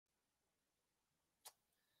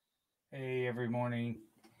Hey, every morning.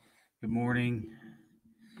 Good morning.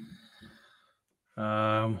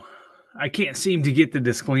 I can't seem to get the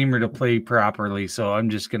disclaimer to play properly, so I'm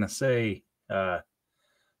just gonna say the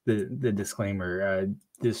disclaimer.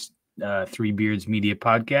 This Three Beards Media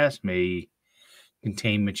podcast may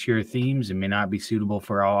contain mature themes and may not be suitable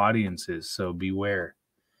for all audiences, so beware.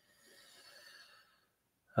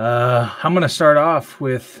 I'm gonna start off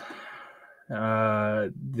with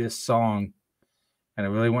this song, and I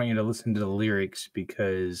really want you to listen to the lyrics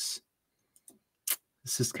because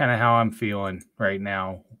this is kind of how I'm feeling right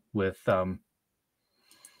now with the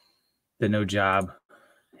no job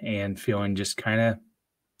and feeling just kind of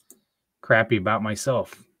crappy about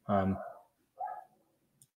myself.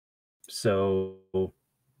 So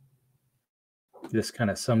this kind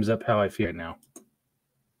of sums up how I feel right now.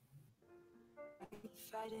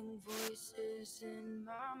 Fighting voices in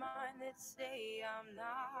my mind that say I'm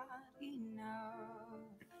not enough.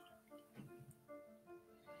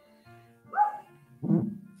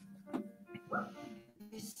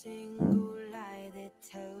 Every single lie that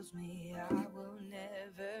tells me I will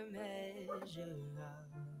never measure up.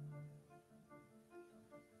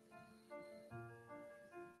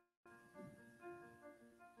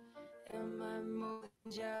 Am I more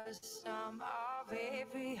than just some of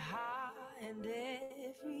every high and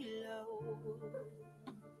every low?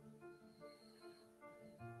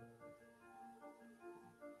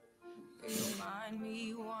 Remind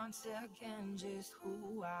me once again just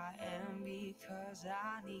who I am, because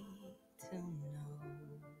I need to know.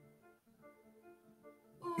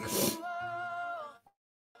 Ooh,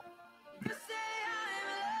 you say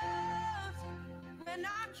I'm loved when I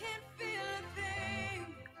can't feel a thing.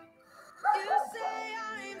 You say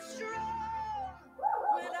I'm strong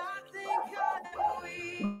when I think I'm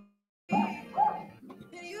weak.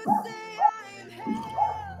 And you say I'm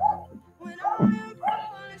held when I am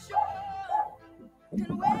falling short. And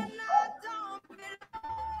when I don't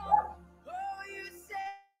belong, oh, you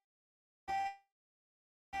say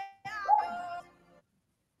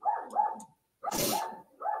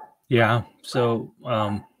Yeah. So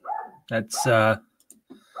that's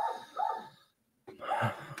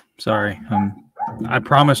sorry. I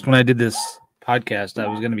promised when I did this podcast I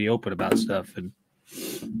was going to be open about stuff, and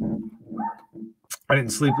I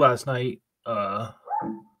didn't sleep last night.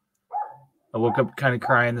 I woke up kind of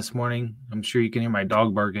crying this morning. I'm sure you can hear my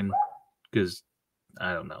dog barking because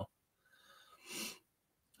I don't know.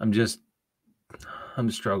 I'm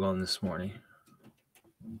struggling this morning.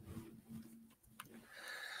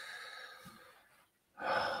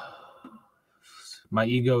 My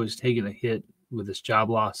ego is taking a hit with this job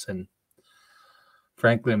loss, and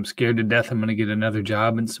frankly, I'm scared to death I'm going to get another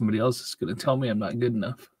job and somebody else is going to tell me I'm not good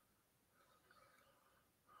enough.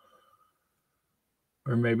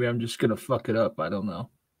 Or maybe I'm just going to fuck it up. I don't know.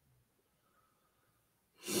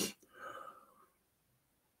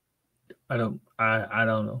 I don't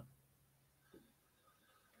know.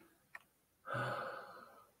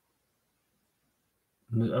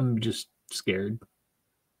 I'm just scared.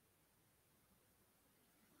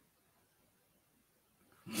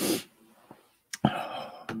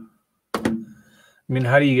 I mean,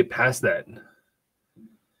 how do you get past that?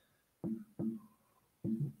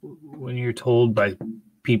 When you're told by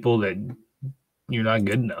people that you're not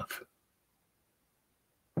good enough.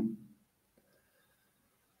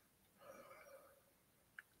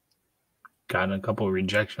 Gotten a couple of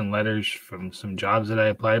rejection letters from some jobs that I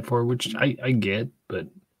applied for, which I get, but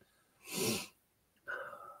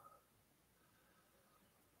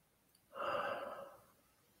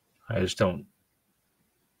I just don't.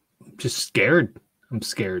 I'm just scared. I'm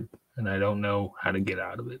scared, and I don't know how to get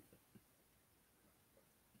out of it.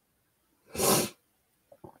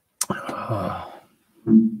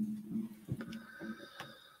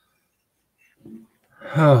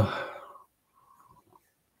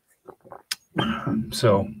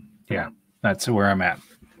 So, yeah, that's where I'm at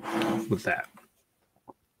with that.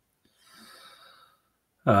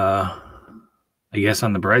 I guess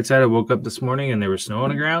on the bright side, I woke up this morning and there was snow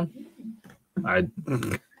on the ground.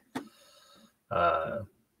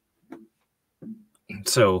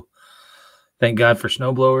 So thank God for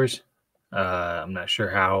snowblowers. I'm not sure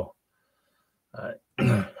how.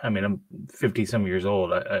 I mean, I'm 50 some years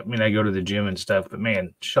old. I mean, I go to the gym and stuff, but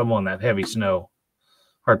man, shoveling that heavy snow,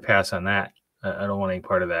 hard pass on that. I don't want any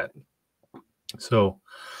part of that. So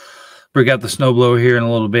break out the snowblower here in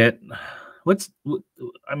a little bit. What's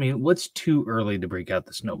too early to break out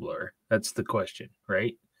the snowblower? That's the question,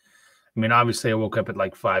 right? I mean, obviously I woke up at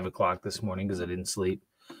like 5 o'clock this morning because I didn't sleep.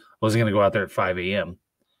 I wasn't going to go out there at 5 a.m.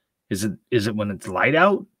 Is it when it's light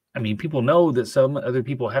out? I mean, people know that some other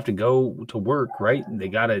people have to go to work, right? And they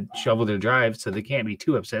got to shovel their drive, so they can't be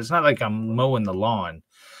too upset. It's not like I'm mowing the lawn,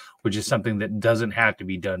 which is something that doesn't have to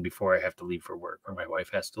be done before I have to leave for work or my wife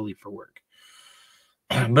has to leave for work.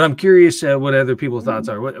 But I'm curious what other people's thoughts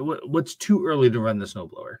are. What's too early to run the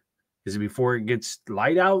snowblower? Is it before it gets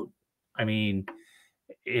light out? I mean,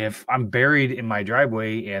 if I'm buried in my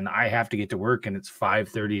driveway and I have to get to work and it's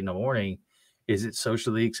 5:30 in the morning, is it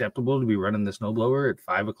socially acceptable to be running the snowblower at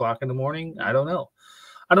 5 o'clock in the morning? I don't know.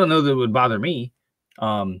 I don't know that it would bother me.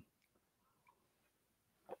 But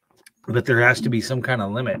there has to be some kind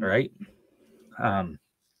of limit, right? I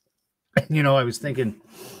was thinking,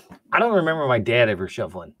 I don't remember my dad ever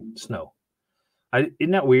shoveling snow.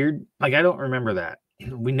 Isn't that weird? Like, I don't remember that.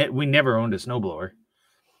 We never owned a snowblower.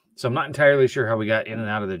 So I'm not entirely sure how we got in and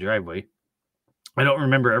out of the driveway. I don't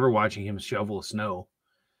remember ever watching him shovel snow.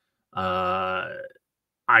 I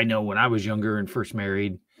know when I was younger and first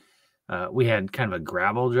married, we had kind of a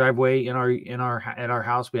gravel driveway at our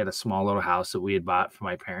house. We had a small little house that we had bought for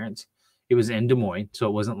my parents. It was in Des Moines, so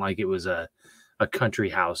it wasn't like it was a country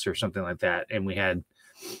house or something like that. And we had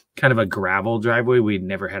kind of a gravel driveway. We'd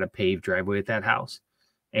never had a paved driveway at that house.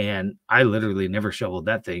 And I literally never shoveled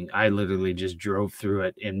that thing. I literally just drove through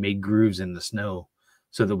it and made grooves in the snow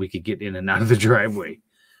so that we could get in and out of the driveway.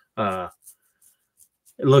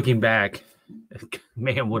 Looking back,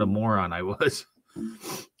 man, what a moron I was.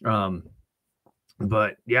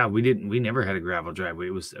 But yeah, we never had a gravel driveway.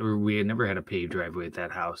 We had never had a paved driveway at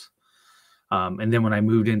that house. And then when I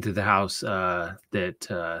moved into the house that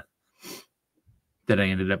I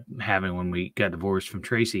ended up having when we got divorced from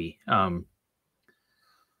Tracy,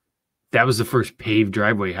 that was the first paved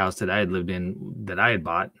driveway house that I had lived in that I had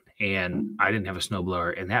bought, and I didn't have a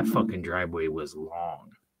snowblower, and that fucking driveway was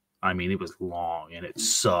long. I mean, it was long, and it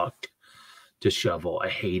sucked to shovel. I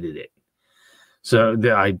hated it. So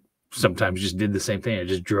I sometimes just did the same thing. I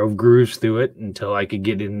just drove grooves through it until I could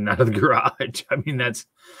get in and out of the garage. I mean, that's,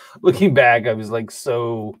 looking back, I was like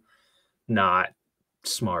so not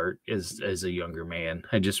smart as a younger man.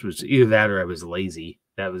 I just was either that or I was lazy.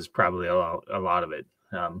 That was probably a lot of it.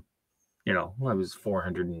 I was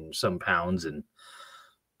 400 and some pounds and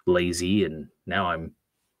lazy, and now I'm,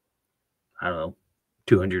 I don't know,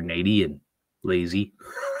 280 and lazy.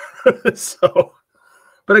 So,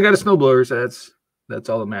 but I got a snowblower, so that's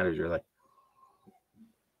all that matters, really.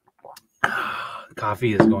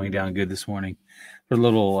 Coffee is going down good this morning. A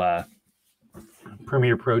little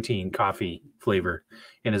Premier Protein coffee flavor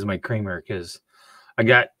in as my creamer, because I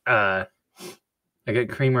got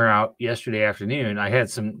creamer out yesterday afternoon. I had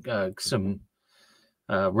some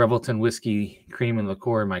Revelton whiskey cream and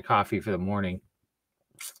liqueur in my coffee for the morning.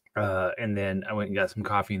 And then I went and got some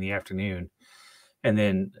coffee in the afternoon. And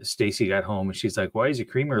then Stacy got home and she's like, "Why is your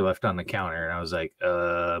creamer left on the counter?" And I was like,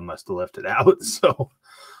 must have left it out. So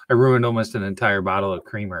I ruined almost an entire bottle of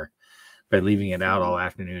creamer by leaving it out all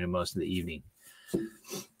afternoon and most of the evening.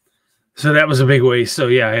 So that was a big waste. So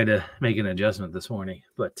yeah, I had to make an adjustment this morning.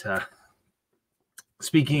 But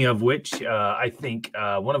speaking of which, I think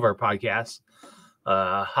one of our podcasts,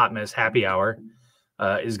 Hot Mess Happy Hour,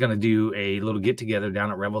 is going to do a little get together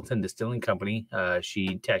down at Revelton Distilling Company.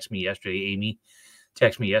 She texted me yesterday. Amy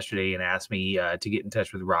texted me yesterday and asked me to get in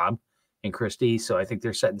touch with Rob and Christy. So I think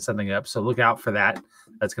they're setting something up. So look out for that.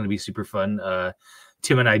 That's going to be super fun.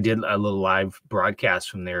 Tim and I did a little live broadcast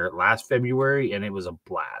from there last February, and it was a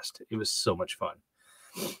blast. It was so much fun.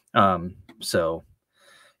 Again,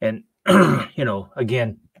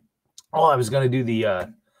 I was going to do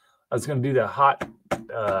the hot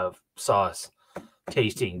sauce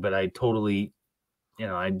tasting, but I totally,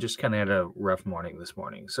 I just kind of had a rough morning this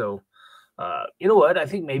morning. So, you know what? I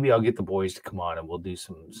think maybe I'll get the boys to come on and we'll do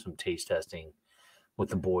some taste testing with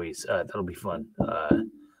the boys. That'll be fun.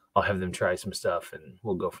 I'll have them try some stuff and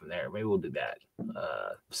we'll go from there. Maybe we'll do that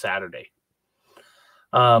Saturday.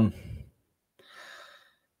 Yeah.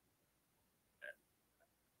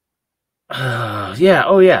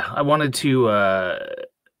 Oh yeah. I wanted to,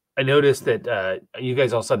 I noticed that you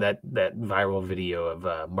guys all saw that viral video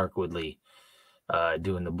of Mark Woodley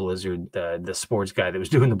doing the Blizzard, the sports guy that was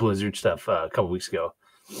doing the Blizzard stuff a couple weeks ago.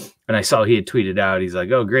 And I saw he had tweeted out, he's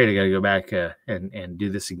like, "Oh, great, I got to go back and do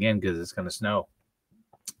this again because it's going to snow."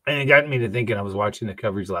 And it got me to thinking. I was watching the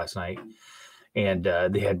coverage last night, and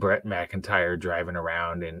they had Brett McIntyre driving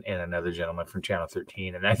around and another gentleman from Channel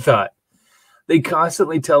 13. And I thought, they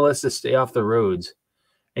constantly tell us to stay off the roads,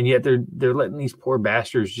 and yet they're letting these poor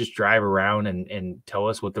bastards just drive around and tell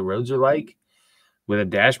us what the roads are like with a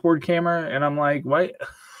dashboard camera. And I'm like, why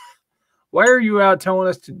are you out telling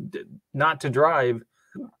us not to drive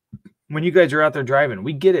when you guys are out there driving?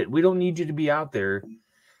 We get it. We don't need you to be out there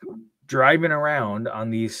driving around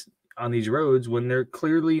on these roads when they're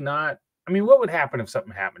clearly not. I mean, what would happen if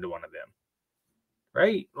something happened to one of them?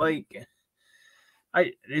 Right? Like,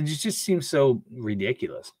 it just seems so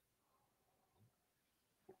ridiculous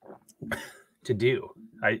to do.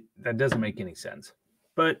 That doesn't make any sense.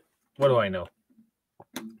 But what do I know?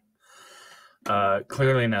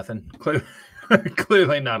 Clearly nothing.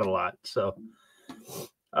 Clearly not a lot. So,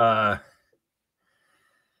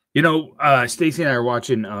 Stacy and I are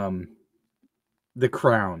watching The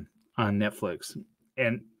Crown on Netflix,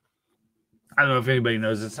 and I don't know if anybody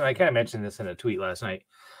knows this, and I kind of mentioned this in a tweet last night.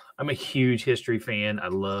 I'm a huge history fan. I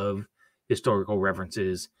love historical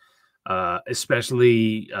references,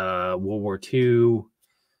 especially World War II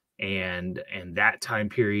and that time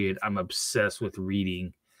period. I'm obsessed with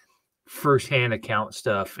reading firsthand account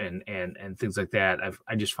stuff and things like that.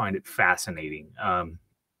 I just find it fascinating.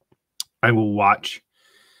 I will watch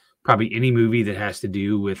probably any movie that has to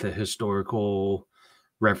do with a historical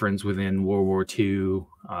reference within World War II,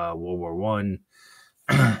 World War One,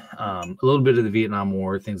 a little bit of the Vietnam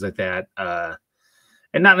War, things like that.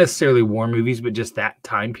 And not necessarily war movies, but just that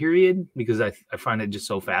time period, because I find it just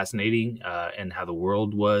so fascinating, and how the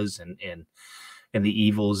world was and the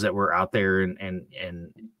evils that were out there and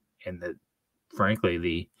the, frankly,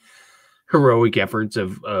 the heroic efforts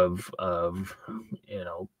of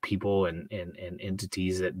people and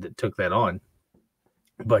entities that took that on.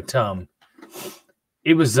 But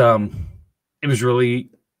it was really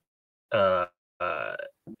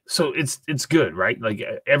so it's good, right? Like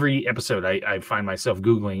every episode I find myself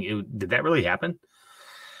Googling, did that really happen?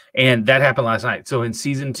 And that happened last night. So in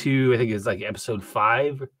season 2, I think it's like episode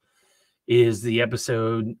 5 is the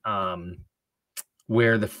episode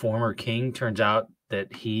where the former king turns out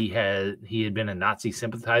that he had been a Nazi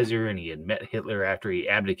sympathizer, and he had met Hitler after he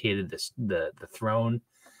abdicated the throne,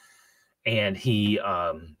 and he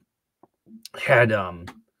had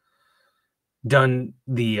done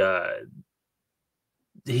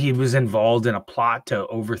he was involved in a plot to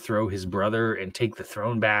overthrow his brother and take the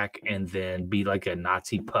throne back, and then be like a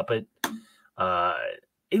Nazi puppet.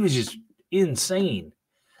 It was just insane,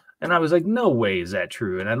 and I was like, "No way is that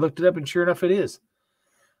true?" And I looked it up, and sure enough, it is.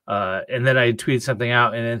 And then I tweeted something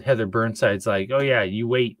out, and then Heather Burnside's like, "Oh yeah, you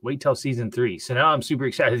wait till season 3." So now I'm super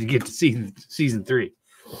excited to get to season 3.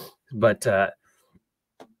 But that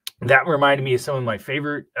reminded me of some of my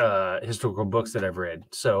favorite historical books that I've read.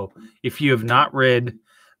 So if you have not read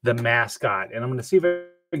The Mascot, and I'm going to see if I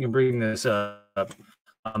can bring this up.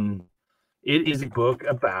 It is a book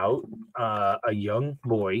about a young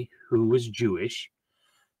boy who was Jewish,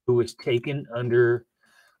 who was taken under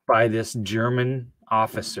by this German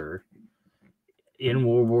officer in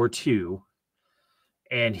World War II,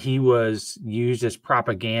 and he was used as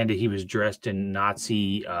propaganda. He was dressed in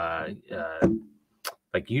Nazi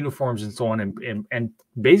like uniforms and so on, and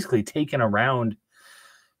basically taken around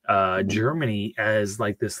Germany as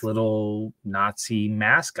like this little Nazi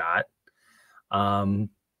mascot, to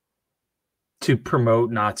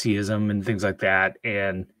promote Nazism and things like that.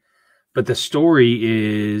 But the story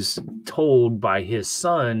is told by his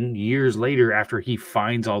son years later after he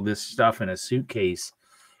finds all this stuff in a suitcase.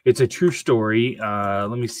 It's a true story. Let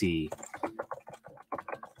me see.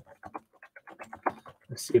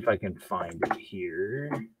 Let's see if I can find it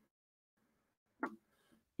here.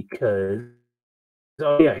 Because,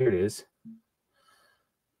 oh yeah, here it is.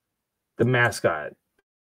 The Mascot.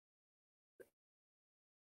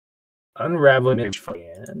 Unraveling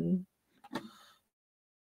fan.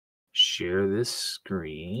 Share this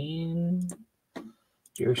screen.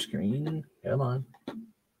 Your screen. Come on.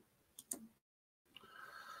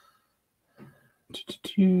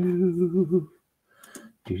 Here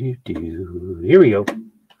we go.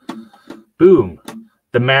 Boom.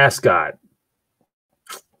 The Mascot.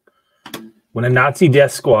 When a Nazi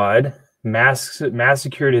death squad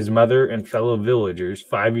massacred his mother and fellow villagers,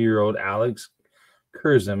 5-year-old Alex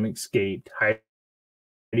Kurzem escaped, hiding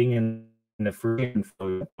in the free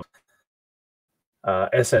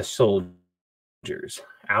SS soldiers.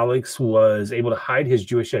 Alex was able to hide his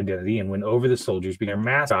Jewish identity and win over the soldiers, became a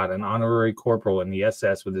mascot, an honorary corporal in the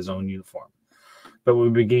SS with his own uniform. But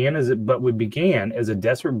what began as a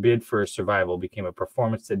desperate bid for survival became a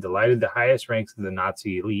performance that delighted the highest ranks of the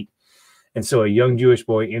Nazi elite. And so a young Jewish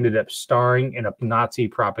boy ended up starring in a Nazi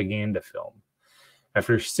propaganda film.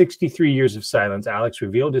 After 63 years of silence, Alex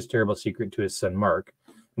revealed his terrible secret to his son, Mark.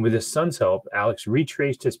 And with his son's help, Alex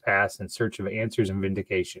retraced his past in search of answers and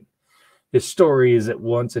vindication. His story is at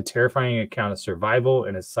once a terrifying account of survival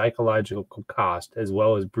and a psychological cost, as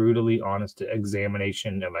well as brutally honest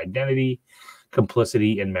examination of identity,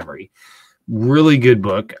 complicity, and memory. Really good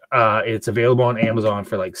book. It's available on Amazon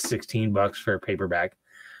for like $16 for a paperback.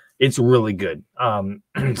 It's really good.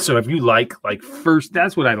 So if you like first,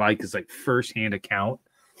 that's what I like, is like firsthand account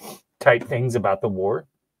type things about the war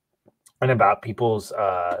and about people's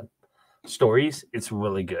stories. It's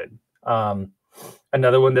really good.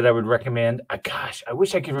 Another one that I would recommend. Gosh, I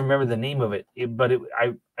wish I could remember the name of it, but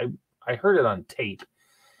I heard it on tape,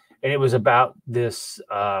 and it was about this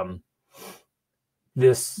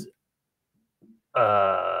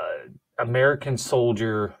American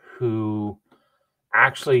soldier who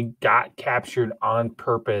actually got captured on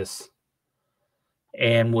purpose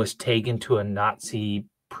and was taken to a Nazi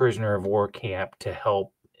prisoner of war camp to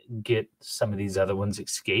help get some of these other ones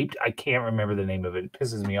escaped. I can't remember the name of it. It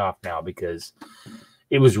pisses me off now because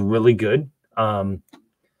it was really good. I'll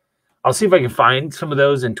see if I can find some of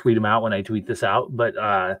those and tweet them out when I tweet this out. But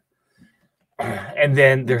and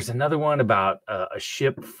then there's another one about a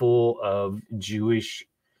ship full of Jewish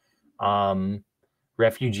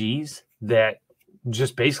refugees that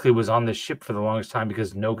just basically was on this ship for the longest time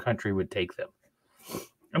because no country would take them.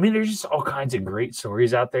 I mean, there's just all kinds of great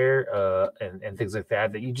stories out there and things like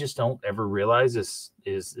that you just don't ever realize is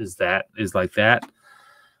like that.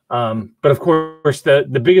 But of course,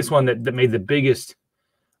 the biggest one that made the biggest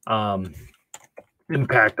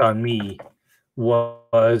impact on me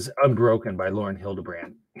was Unbroken by Lauren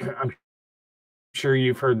Hildebrand. I'm sure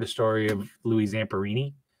you've heard the story of Louis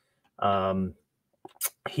Zamperini. I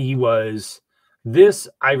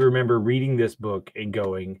remember reading this book and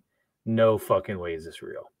going, no fucking way is this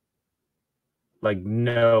real. Like,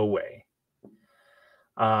 no way.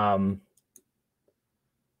 Like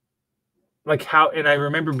how, and I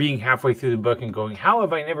remember being halfway through the book and going, how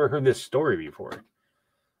have I never heard this story before?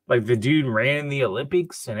 Like, the dude ran in the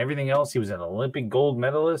Olympics and everything else. He was an Olympic gold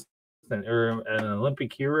medalist or an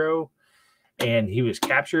Olympic hero, and he was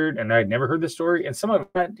captured, and I'd never heard the story. And some of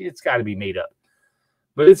that, it's got to be made up,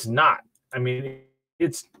 but it's not. I mean,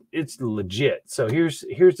 it's legit. So here's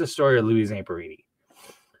the story of Louis Zamperini.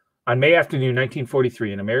 On May afternoon,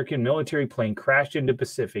 1943, an American military plane crashed into the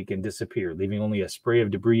Pacific and disappeared, leaving only a spray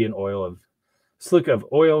of debris and slick of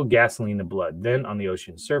oil, gasoline, and blood. Then, on the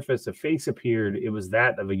ocean's surface, a face appeared. It was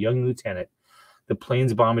that of a young lieutenant, the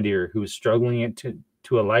plane's bombardier, who was struggling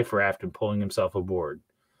to a life raft and pulling himself aboard.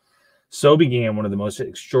 So began one of the most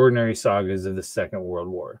extraordinary sagas of the Second World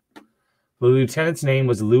War. The lieutenant's name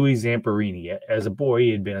was Louis Zamperini. As a boy, he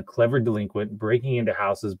had been a clever delinquent, breaking into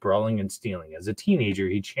houses, brawling, and stealing. As a teenager,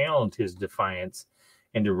 he channeled his defiance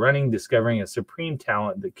into running, discovering a supreme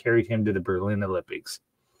talent that carried him to the Berlin Olympics.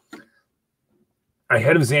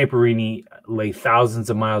 Ahead of Zamperini lay thousands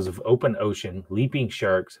of miles of open ocean, leaping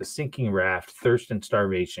sharks, a sinking raft, thirst and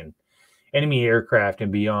starvation, enemy aircraft, and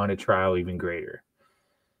beyond, a trial even greater.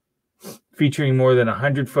 Featuring more than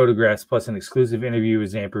 100 photographs plus an exclusive interview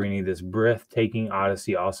with Zamperini, this breathtaking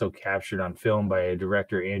odyssey also captured on film by a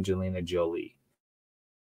director, Angelina Jolie.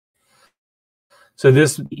 So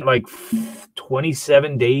this, like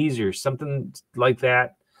 27 days or something like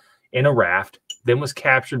that in a raft, then was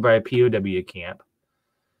captured by a POW camp,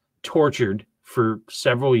 tortured for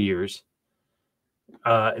several years.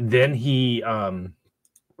 Then he was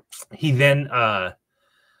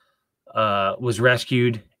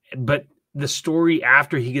rescued. But the story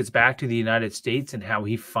after he gets back to the United States and how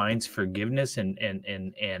he finds forgiveness and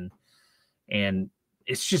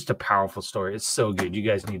it's just a powerful story. It's so good. You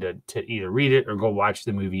guys need to either read it or go watch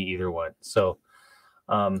the movie, either one. So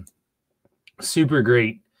super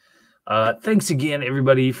great. Thanks again,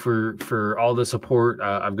 everybody, for all the support.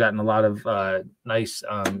 I've gotten a lot of nice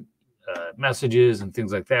messages and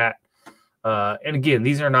things like that. And again,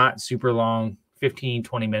 these are not super long, 15,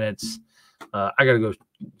 20 minutes. I got to go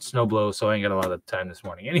snowblow, so I ain't got a lot of time this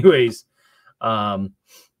morning. Anyways, but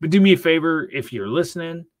do me a favor, if you're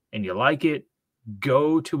listening and you like it,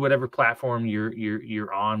 go to whatever platform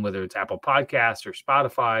you're on, whether it's Apple Podcasts or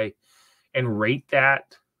Spotify, and rate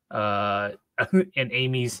that. And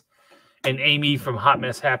Amy from Hot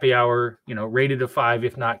Mess Happy Hour, rated a 5.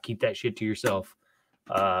 If not, keep that shit to yourself.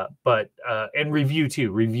 But and review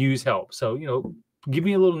too. Reviews help. So give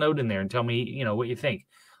me a little note in there and tell me what you think.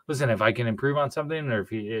 Listen, if I can improve on something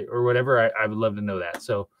or whatever, I would love to know that.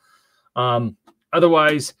 So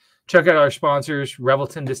otherwise, check out our sponsors,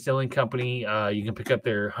 Revelton Distilling Company. You can pick up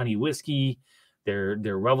their honey whiskey, their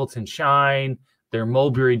Revelton Shine, their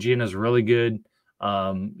Mulberry Gin is really good.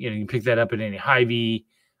 You can pick that up at any Hy-Vee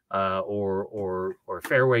or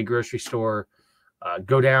Fairway grocery store.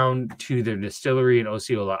 Go down to their distillery in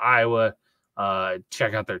Osceola, Iowa.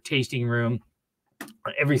 Check out their tasting room.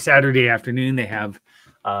 Every Saturday afternoon, they have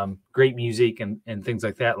great music and things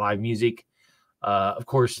like that, live music. Of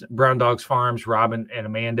course, Brown Dogs Farms, Robin and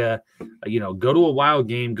Amanda, go to a Wild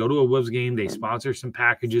game, go to a Wolves game. They sponsor some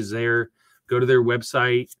packages there. Go to their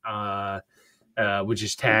website, which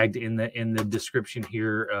is tagged in the description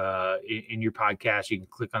here in your podcast. You can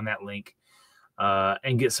click on that link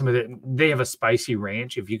and get some of it. They have a spicy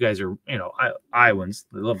ranch. If you guys are, Iowans,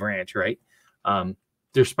 they love ranch, right?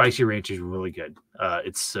 Their spicy ranch is really good.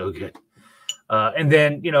 It's so good. And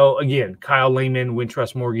then, again, Kyle Lehman,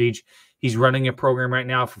 Wintrust Mortgage. He's running a program right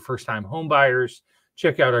now for first-time home buyers.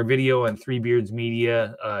 Check out our video on Three Beards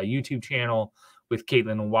Media YouTube channel with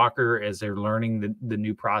Caitlin and Walker as they're learning the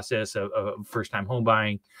new process of first-time home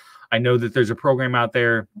buying. I know that there's a program out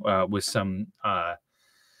there with some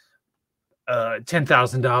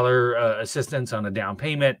 $10,000 assistance on a down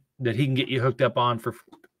payment that he can get you hooked up on for,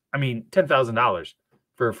 $10,000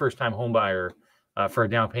 for a first-time home buyer for a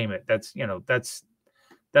down payment. That's a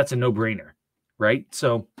no-brainer, right?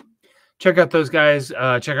 So check out those guys.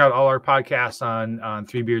 Check out all our podcasts on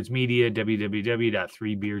Three Beards Media,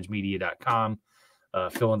 www.threebeardsmedia.com.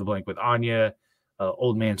 Fill in the blank with Anya,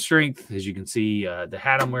 Old Man Strength, as you can see, the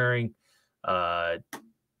hat I'm wearing,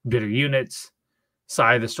 Bitter Units,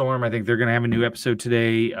 Sigh of the Storm. I think they're going to have a new episode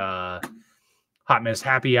today. Hot Mess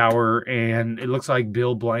Happy Hour, and it looks like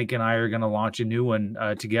Bill Blank and I are going to launch a new one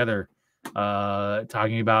together,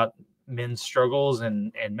 talking about men's struggles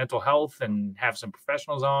and mental health, and have some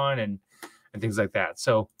professionals on and things like that.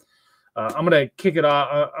 So I'm going to kick it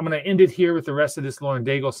off. I'm going to end it here with the rest of this Lauren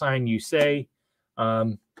Daigle sign. You say,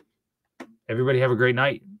 everybody have a great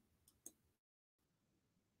night.